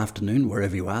Afternoon,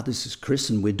 wherever you are. This is Chris,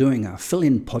 and we're doing a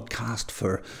fill-in podcast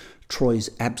for Troy's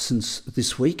absence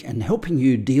this week and helping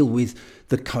you deal with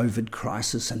the COVID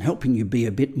crisis and helping you be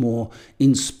a bit more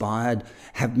inspired,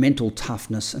 have mental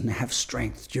toughness and have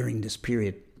strength during this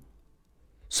period.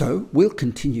 So we'll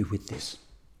continue with this.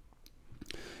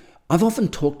 I've often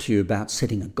talked to you about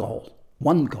setting a goal,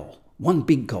 one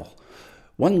big goal.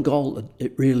 One goal,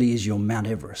 it really is your Mount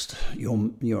Everest,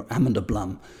 your Amanda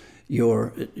Blum,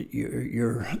 you're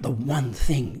the one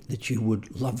thing that you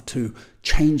would love to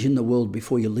change in the world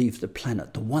before you leave the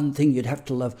planet, the one thing you'd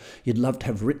love to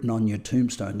have written on your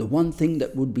tombstone, the one thing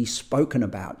that would be spoken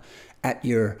about at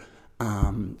your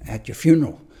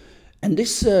funeral. And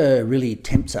this really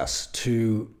tempts us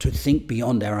to think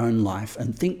beyond our own life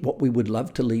and think what we would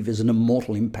love to leave as an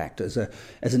immortal impact, as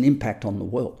an impact on the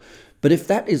world. But if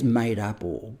that is made up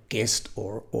or guessed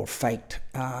or faked,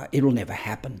 it'll never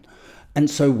happen. And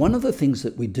so one of the things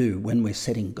that we do when we're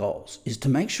setting goals is to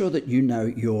make sure that you know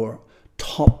your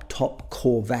top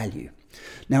core value.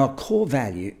 Now, a core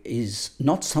value is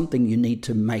not something you need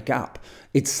to make up.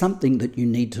 It's something that you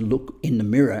need to look in the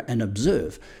mirror and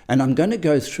observe. And I'm going to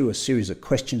go through a series of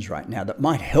questions right now that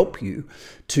might help you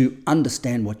to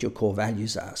understand what your core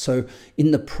values are. So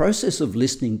in the process of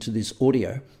listening to this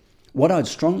audio, what I'd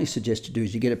strongly suggest you do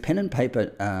is you get a pen and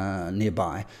paper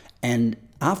nearby, and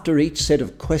after each set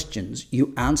of questions,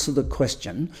 you answer the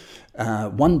question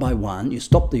one by one. You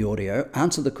stop the audio,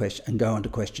 answer the question, and go on to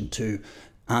question 2.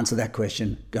 Answer that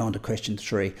question, go on to question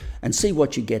 3, and see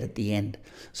what you get at the end.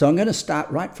 So I'm going to start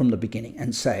right from the beginning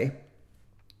and say,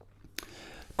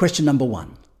 question number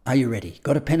 1. Are you ready?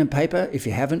 Got a pen and paper? If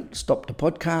you haven't, stop the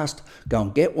podcast, go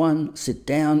and get one, sit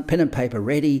down, pen and paper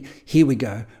ready. Here we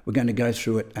go. We're going to go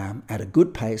through it at a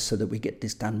good pace so that we get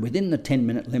this done within the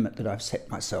 10-minute limit that I've set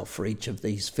myself for each of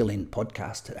these fill-in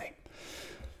podcasts today.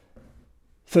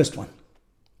 First one,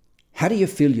 how do you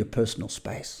feel your personal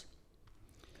space?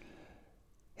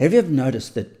 Have you ever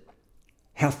noticed that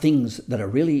how things that are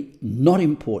really not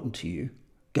important to you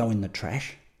go in the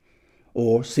trash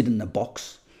or sit in the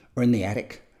box or in the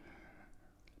attic?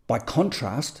 By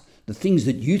contrast, the things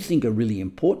that you think are really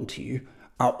important to you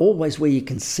are always where you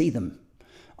can see them,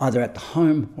 either at the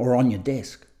home or on your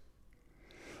desk.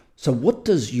 So what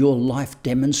does your life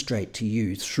demonstrate to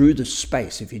you through the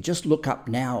space? If you just look up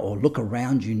now or look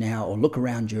around you now or look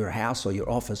around your house or your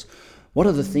office, what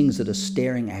are the things that are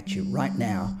staring at you right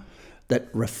now that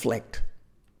reflect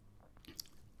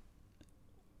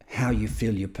how you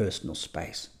feel your personal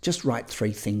space? Just write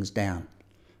 3 things down.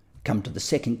 Come to the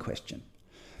second question.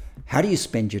 How do you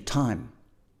spend your time?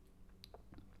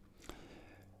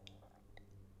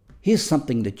 Here's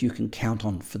something that you can count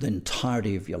on for the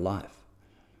entirety of your life.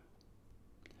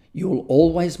 You'll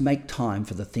always make time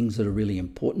for the things that are really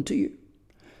important to you,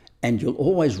 and you'll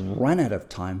always run out of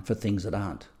time for things that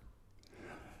aren't.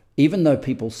 Even though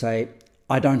people say,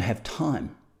 I don't have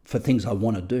time for things I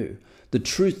want to do, the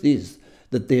truth is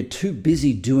that they're too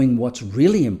busy doing what's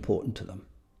really important to them.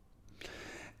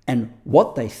 And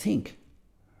what they think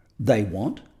they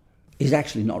want is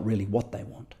actually not really what they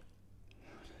want.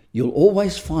 You'll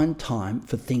always find time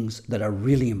for things that are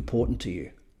really important to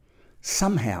you.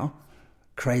 Somehow,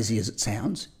 crazy as it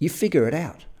sounds, you figure it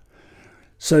out.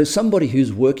 So somebody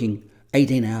who's working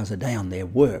 18 hours a day on their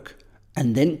work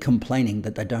and then complaining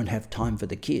that they don't have time for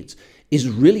the kids is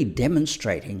really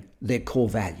demonstrating their core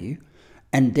value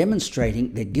and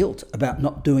demonstrating their guilt about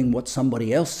not doing what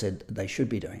somebody else said they should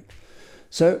be doing.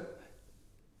 So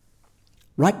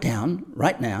write down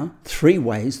right now 3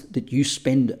 ways that you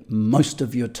spend most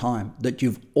of your time, that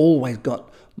you've always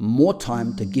got more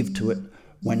time to give to it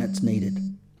when it's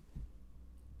needed.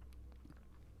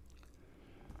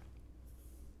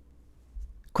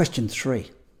 Question 3.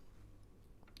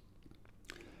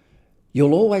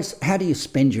 How do you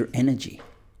spend your energy?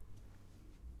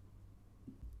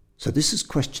 So this is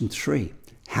question 3.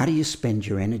 How do you spend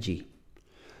your energy?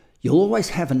 You'll always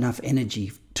have enough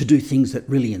energy to do things that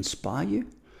really inspire you,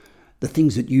 the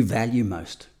things that you value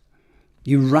most.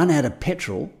 You run out of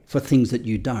petrol for things that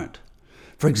you don't.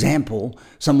 For example,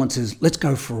 someone says, let's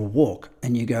go for a walk,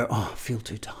 and you go, oh, I feel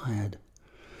too tired.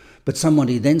 But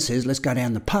somebody then says, let's go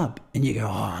down the pub, and you go,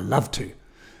 oh, I'd love to,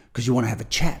 because you want to have a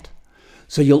chat.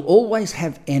 So you'll always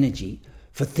have energy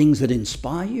for things that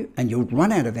inspire you, and you'll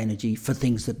run out of energy for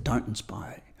things that don't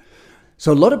inspire you.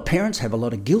 So a lot of parents have a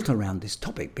lot of guilt around this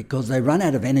topic because they run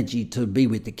out of energy to be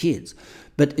with the kids.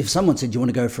 But if someone said, you want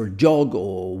to go for a jog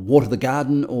or water the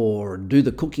garden or do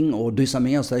the cooking or do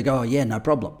something else, they go, oh yeah, no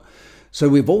problem. So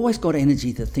we've always got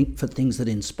energy to think for things that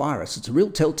inspire us. It's a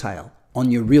real telltale on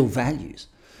your real values.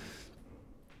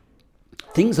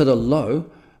 Things that are low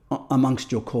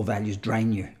amongst your core values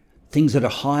drain you. Things that are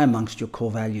high amongst your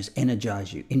core values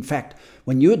energize you. In fact,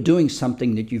 when you're doing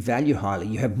something that you value highly,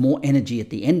 you have more energy at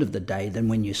the end of the day than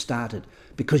when you started,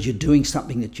 because you're doing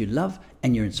something that you love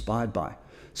and you're inspired by.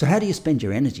 So how do you spend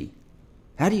your energy?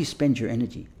 How do you spend your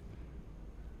energy?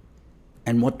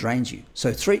 And what drains you?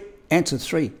 So answer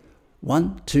three.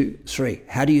 1, 2, 3.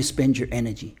 How do you spend your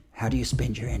energy? How do you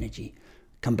spend your energy?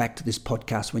 Come back to this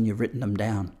podcast when you've written them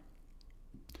down.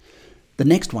 The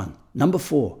next one, number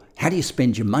 4, how do you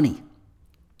spend your money?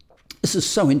 This is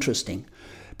so interesting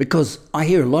because I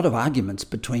hear a lot of arguments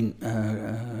between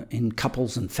in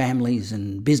couples and families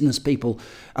and business people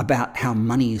about how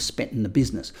money is spent in the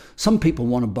business. Some people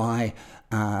want to buy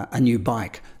a new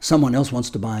bike. Someone else wants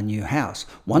to buy a new house.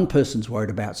 One person's worried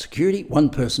about security. One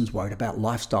person's worried about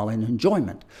lifestyle and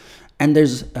enjoyment. And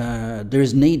there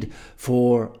is need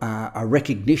for a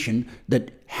recognition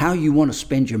that how you want to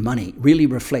spend your money really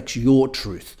reflects your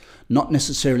truth, not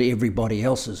necessarily everybody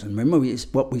else's. And remember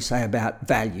what we say about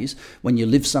values. When you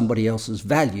live somebody else's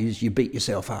values, you beat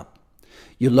yourself up.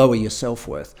 You lower your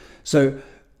self-worth. So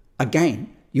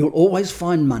again, you'll always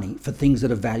find money for things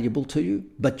that are valuable to you,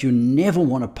 but you never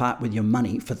want to part with your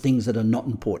money for things that are not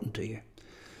important to you.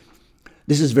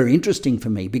 This is very interesting for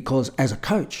me because as a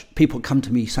coach, people come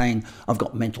to me saying, I've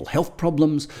got mental health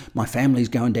problems, my family's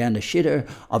going down to shitter,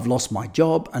 I've lost my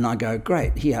job. And I go,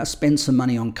 great, here, spend some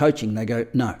money on coaching. They go,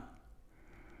 no.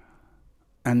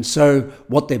 And so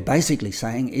what they're basically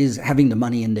saying is having the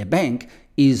money in their bank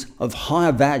is of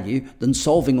higher value than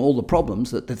solving all the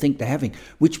problems that they think they're having,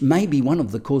 which may be one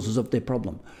of the causes of their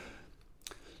problem.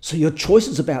 So your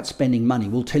choices about spending money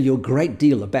will tell you a great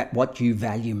deal about what you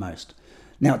value most.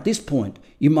 Now, at this point,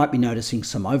 you might be noticing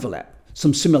some overlap,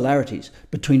 some similarities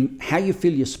between how you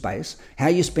fill your space, how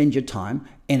you spend your time,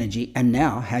 energy, and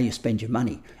now how you spend your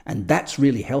money. And that's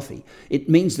really healthy. It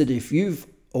means that if you've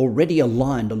already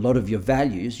aligned a lot of your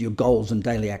values, your goals and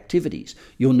daily activities,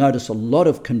 you'll notice a lot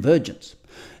of convergence.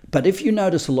 But if you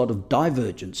notice a lot of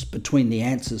divergence between the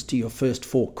answers to your first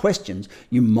 4 questions,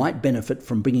 you might benefit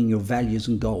from bringing your values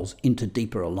and goals into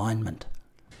deeper alignment.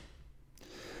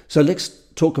 So let's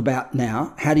talk about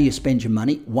now, how do you spend your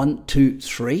money? 1, 2,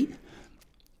 3.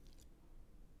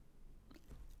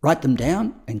 Write them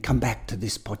down and come back to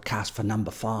this podcast for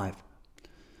number 5.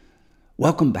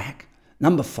 Welcome back.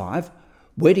 Number 5,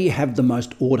 where do you have the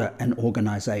most order and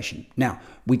organization? Now,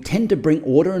 we tend to bring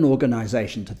order and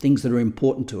organization to things that are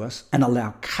important to us and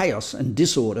allow chaos and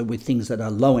disorder with things that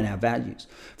are low in our values.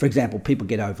 For example, people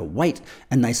get overweight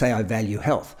and they say, I value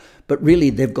health, but really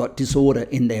they've got disorder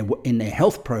in their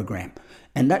health program.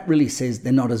 And that really says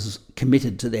they're not as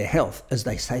committed to their health as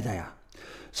they say they are.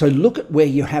 So look at where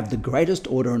you have the greatest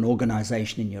order and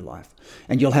organization in your life,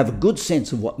 and you'll have a good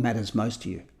sense of what matters most to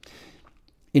you.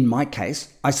 In my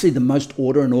case, I see the most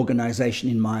order and organization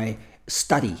in my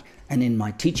study and in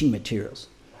my teaching materials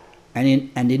and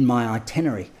in my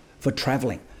itinerary for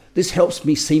traveling. This helps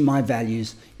me see my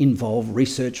values involve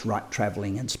research,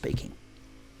 traveling, and speaking.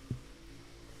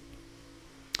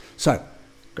 So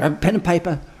grab a pen and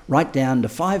paper, write down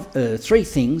the 3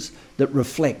 things that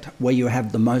reflect where you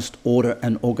have the most order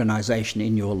and organization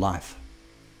in your life.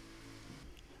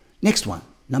 Next one,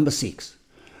 number 6.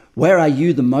 Where are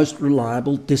you the most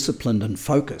reliable, disciplined, and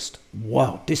focused?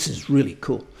 Wow, this is really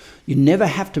cool. You never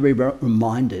have to be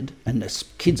reminded, and the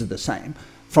kids are the same,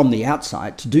 from the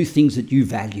outside to do things that you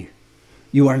value.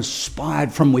 You are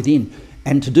inspired from within,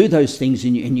 and to do those things,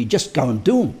 and you just go and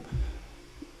do them.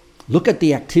 Look at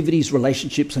the activities,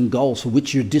 relationships, and goals for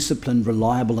which you're disciplined,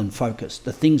 reliable, and focused,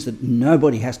 the things that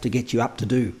nobody has to get you up to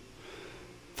do.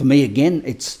 For me, again,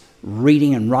 it's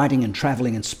reading and writing and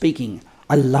traveling and speaking.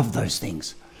 I love those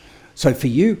things. So for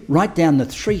you, write down the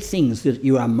 3 things that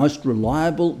you are most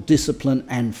reliable, disciplined,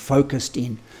 and focused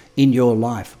in your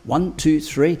life. 1, 2,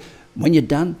 3. When you're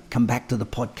done, come back to the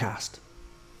podcast.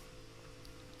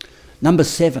 Number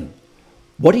 7,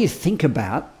 what do you think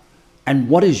about and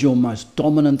what is your most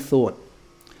dominant thought?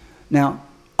 Now,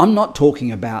 I'm not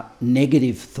talking about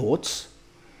negative thoughts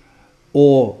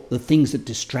or the things that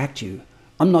distract you.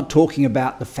 I'm not talking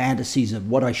about the fantasies of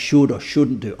what I should or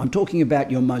shouldn't do. I'm talking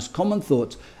about your most common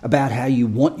thoughts about how you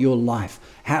want your life,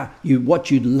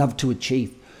 what you'd love to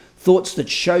achieve. Thoughts that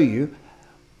show you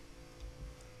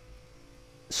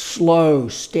slow,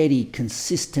 steady,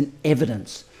 consistent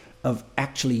evidence of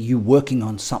actually you working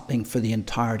on something for the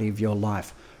entirety of your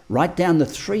life. Write down the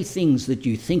 3 things that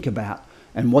you think about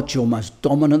and what's your most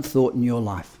dominant thought in your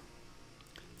life.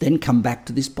 Then come back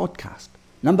to this podcast.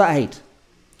 Number 8.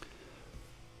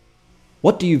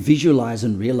 What do you visualize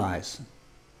and realize?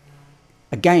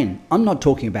 Again, I'm not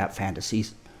talking about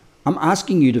fantasies. I'm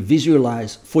asking you to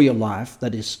visualize for your life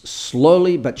that is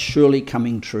slowly but surely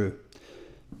coming true.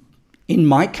 In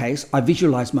my case, I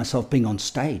visualize myself being on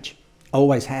stage. I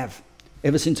always have,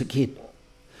 ever since a kid.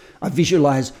 I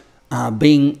visualize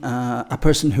being a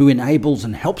person who enables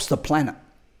and helps the planet.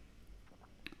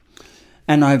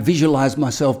 And I visualize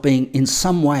myself being in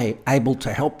some way able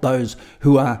to help those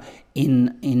who are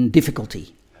in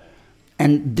difficulty.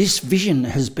 And this vision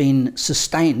has been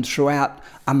sustained throughout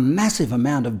a massive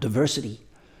amount of diversity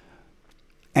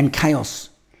and chaos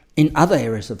in other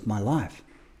areas of my life.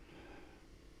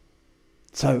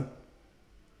 So,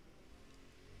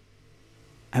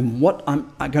 and what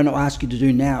I'm going to ask you to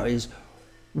do now is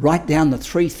write down the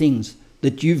 3 things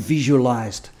that you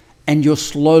visualized and you're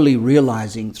slowly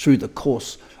realizing through the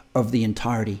course of the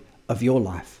entirety of your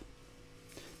life.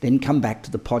 Then come back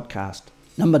to the podcast.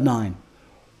 Number 9,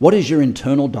 what is your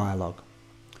internal dialogue?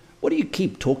 What do you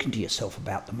keep talking to yourself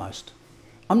about the most?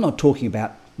 I'm not talking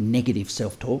about negative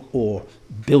self-talk or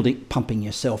pumping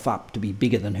yourself up to be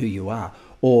bigger than who you are,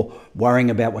 or worrying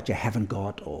about what you haven't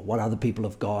got or what other people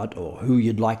have got or who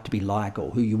you'd like to be like or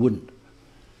who you wouldn't.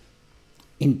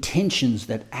 Intentions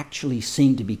that actually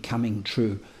seem to be coming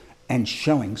true and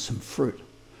showing some fruit.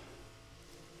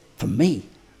 For me,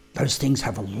 those things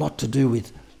have a lot to do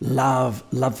with love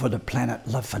for the planet,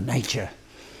 love for nature.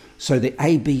 So the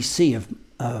ABC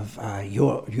of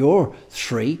your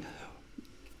 3,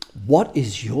 what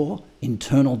is your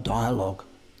internal dialogue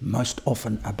most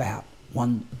often about?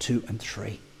 1, 2, and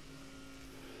 3.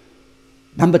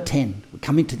 Number 10, we're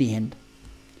coming to the end.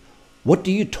 What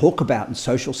do you talk about in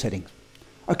social settings?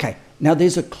 Okay, now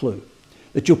there's a clue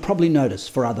that you'll probably notice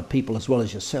for other people as well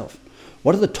as yourself.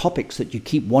 What are the topics that you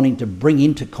keep wanting to bring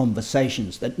into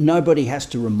conversations that nobody has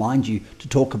to remind you to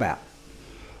talk about?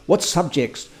 What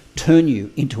subjects turn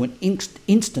you into an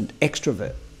instant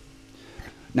extrovert?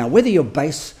 Now, whether your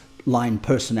baseline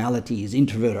personality is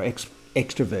introvert or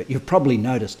extrovert, you've probably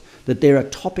noticed that there are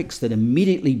topics that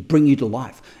immediately bring you to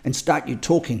life and start you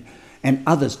talking, and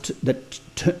others that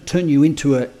turn you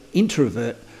into an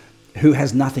introvert who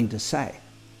has nothing to say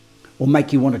or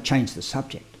make you want to change the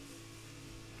subject.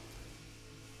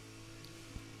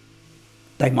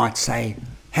 They might say,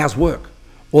 how's work?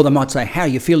 Or they might say, how are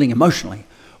you feeling emotionally?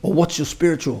 Or what's your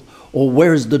spiritual? Or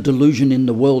where is the delusion in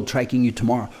the world taking you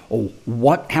tomorrow? Or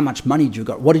how much money do you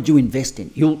got? What did you invest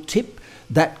in? You'll tip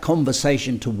that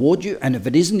conversation toward you, and if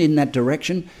it isn't in that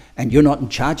direction and you're not in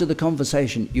charge of the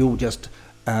conversation, you'll just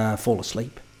fall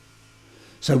asleep.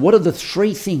 So what are the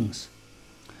 3 things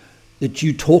that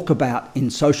you talk about in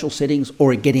social settings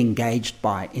or get engaged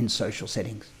by in social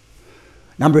settings?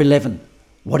 Number 11,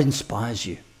 what inspires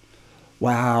you?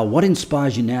 Wow, what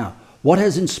inspires you now? What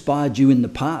has inspired you in the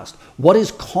past? What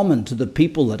is common to the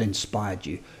people that inspired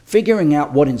you? Figuring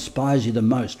out what inspires you the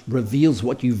most reveals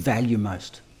what you value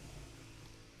most.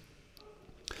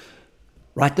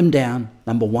 Write them down.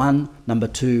 Number 1, number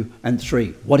 2, and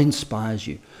 3. What inspires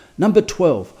you? Number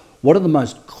 12, what are the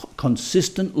most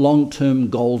consistent long-term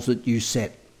goals that you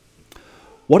set?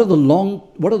 What are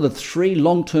the 3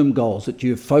 long-term goals that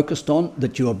you've focused on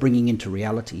that you are bringing into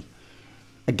reality?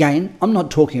 Again, I'm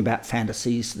not talking about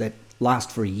fantasies that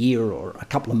last for a year or a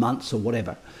couple of months or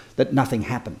whatever, that nothing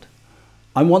happened.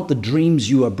 I want the dreams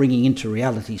you are bringing into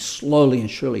reality slowly and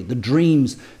surely, the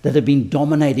dreams that have been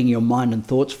dominating your mind and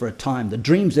thoughts for a time, the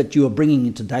dreams that you are bringing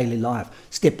into daily life,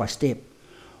 step by step.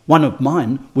 One of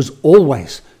mine was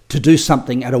always to do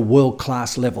something at a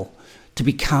world-class level, to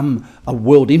become a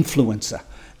world influencer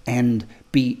and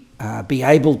be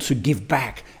able to give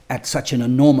back at such an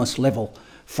enormous level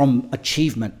from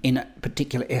achievement in a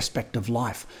particular aspect of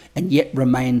life, and yet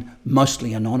remain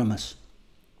mostly anonymous.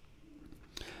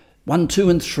 1, 2,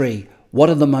 and 3, what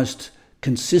are the most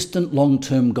consistent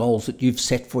long-term goals that you've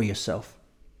set for yourself?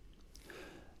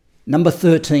 Number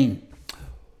 13,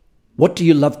 what do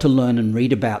you love to learn and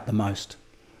read about the most?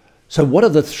 So what are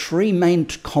the 3 main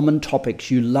common topics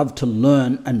you love to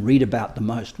learn and read about the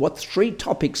most? What 3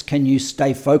 topics can you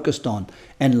stay focused on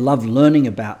and love learning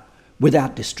about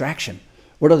without distraction?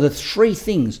 What are the 3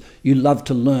 things you love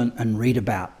to learn and read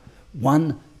about?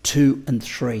 1, 2, and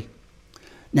 3.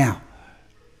 Now,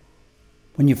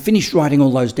 when you've finished writing all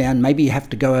those down, maybe you have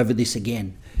to go over this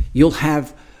again. You'll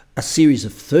have a series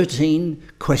of 13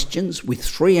 questions with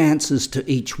 3 answers to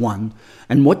each one.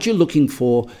 And what you're looking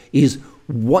for is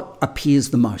what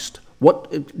appears the most.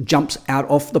 What jumps out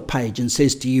off the page and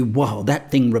says to you, wow, that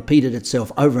thing repeated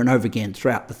itself over and over again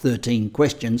throughout the 13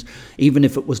 questions, even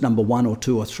if it was number 1 or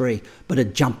 2 or 3, but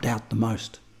it jumped out the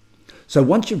most. So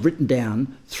once you've written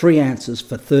down 3 answers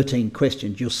for 13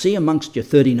 questions, you'll see amongst your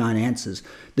 39 answers,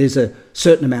 there's a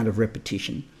certain amount of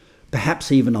repetition.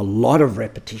 perhaps even a lot of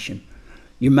repetition.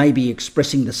 You may be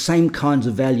expressing the same kinds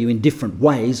of value in different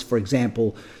ways. For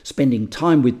example, spending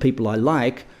time with people I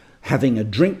like, having a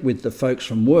drink with the folks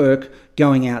from work,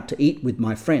 going out to eat with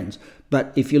my friends.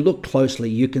 But if you look closely,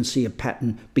 you can see a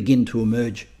pattern begin to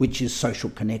emerge, which is social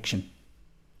connection.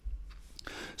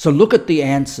 So look at the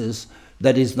answers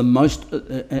that is the most,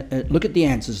 look at the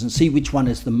answers and see which one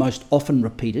is the most often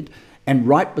repeated, and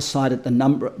right beside it the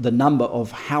number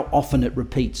of how often it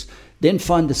repeats. Then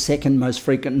find the second most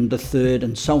frequent and the third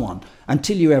and so on,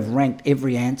 until you have ranked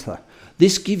every answer.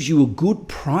 This gives you a good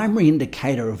primary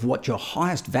indicator of what your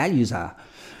highest values are.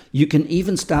 You can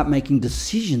even start making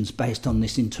decisions based on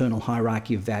this internal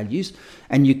hierarchy of values,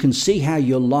 and you can see how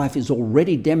your life is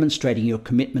already demonstrating your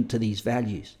commitment to these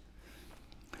values.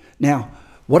 Now,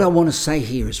 what I want to say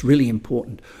here is really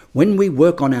important. When we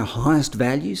work on our highest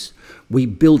values, we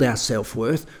build our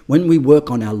self-worth. When we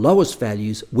work on our lowest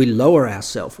values, we lower our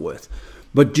self-worth.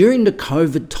 But during the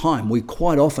COVID time, we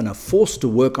quite often are forced to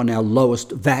work on our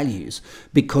lowest values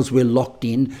because we're locked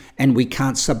in and we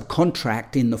can't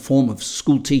subcontract in the form of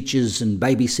school teachers and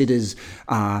babysitters,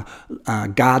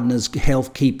 gardeners,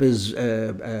 health keepers,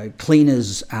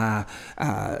 cleaners,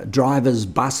 drivers,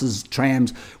 buses,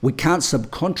 trams. We can't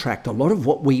subcontract a lot of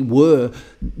what we were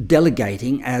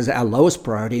delegating as our lowest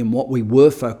priority and what we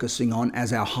were focusing on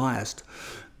as our highest.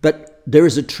 But there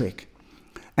is a trick.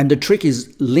 And the trick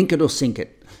is link it or sink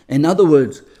it. In other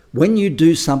words, when you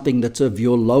do something that's of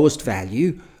your lowest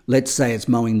value, let's say it's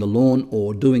mowing the lawn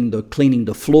or cleaning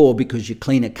the floor because your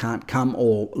cleaner can't come,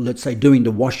 or let's say doing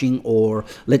the washing, or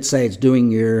let's say it's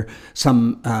doing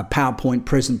some PowerPoint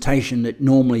presentation that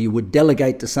normally you would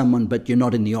delegate to someone, but you're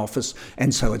not in the office,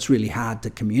 and so it's really hard to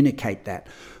communicate that.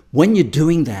 When you're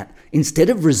doing that, instead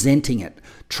of resenting it,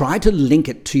 try to link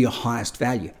it to your highest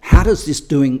value. How does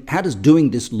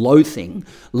doing this low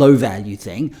value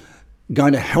thing,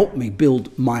 going to help me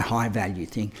build my high value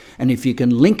thing? And if you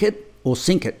can link it or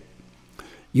sink it,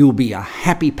 you will be a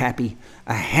happy pappy,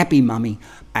 a happy mummy,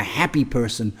 a happy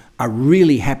person, a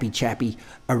really happy chappy,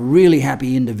 a really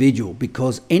happy individual,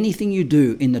 because anything you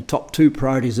do in the top two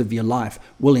priorities of your life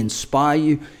will inspire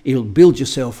you, it'll build your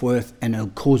self-worth, and it'll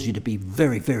cause you to be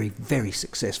very, very, very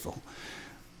successful.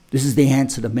 This is the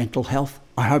answer to mental health.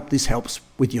 I hope this helps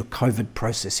with your COVID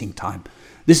processing time.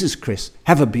 This is Chris.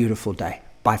 Have a beautiful day.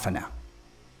 Bye for now.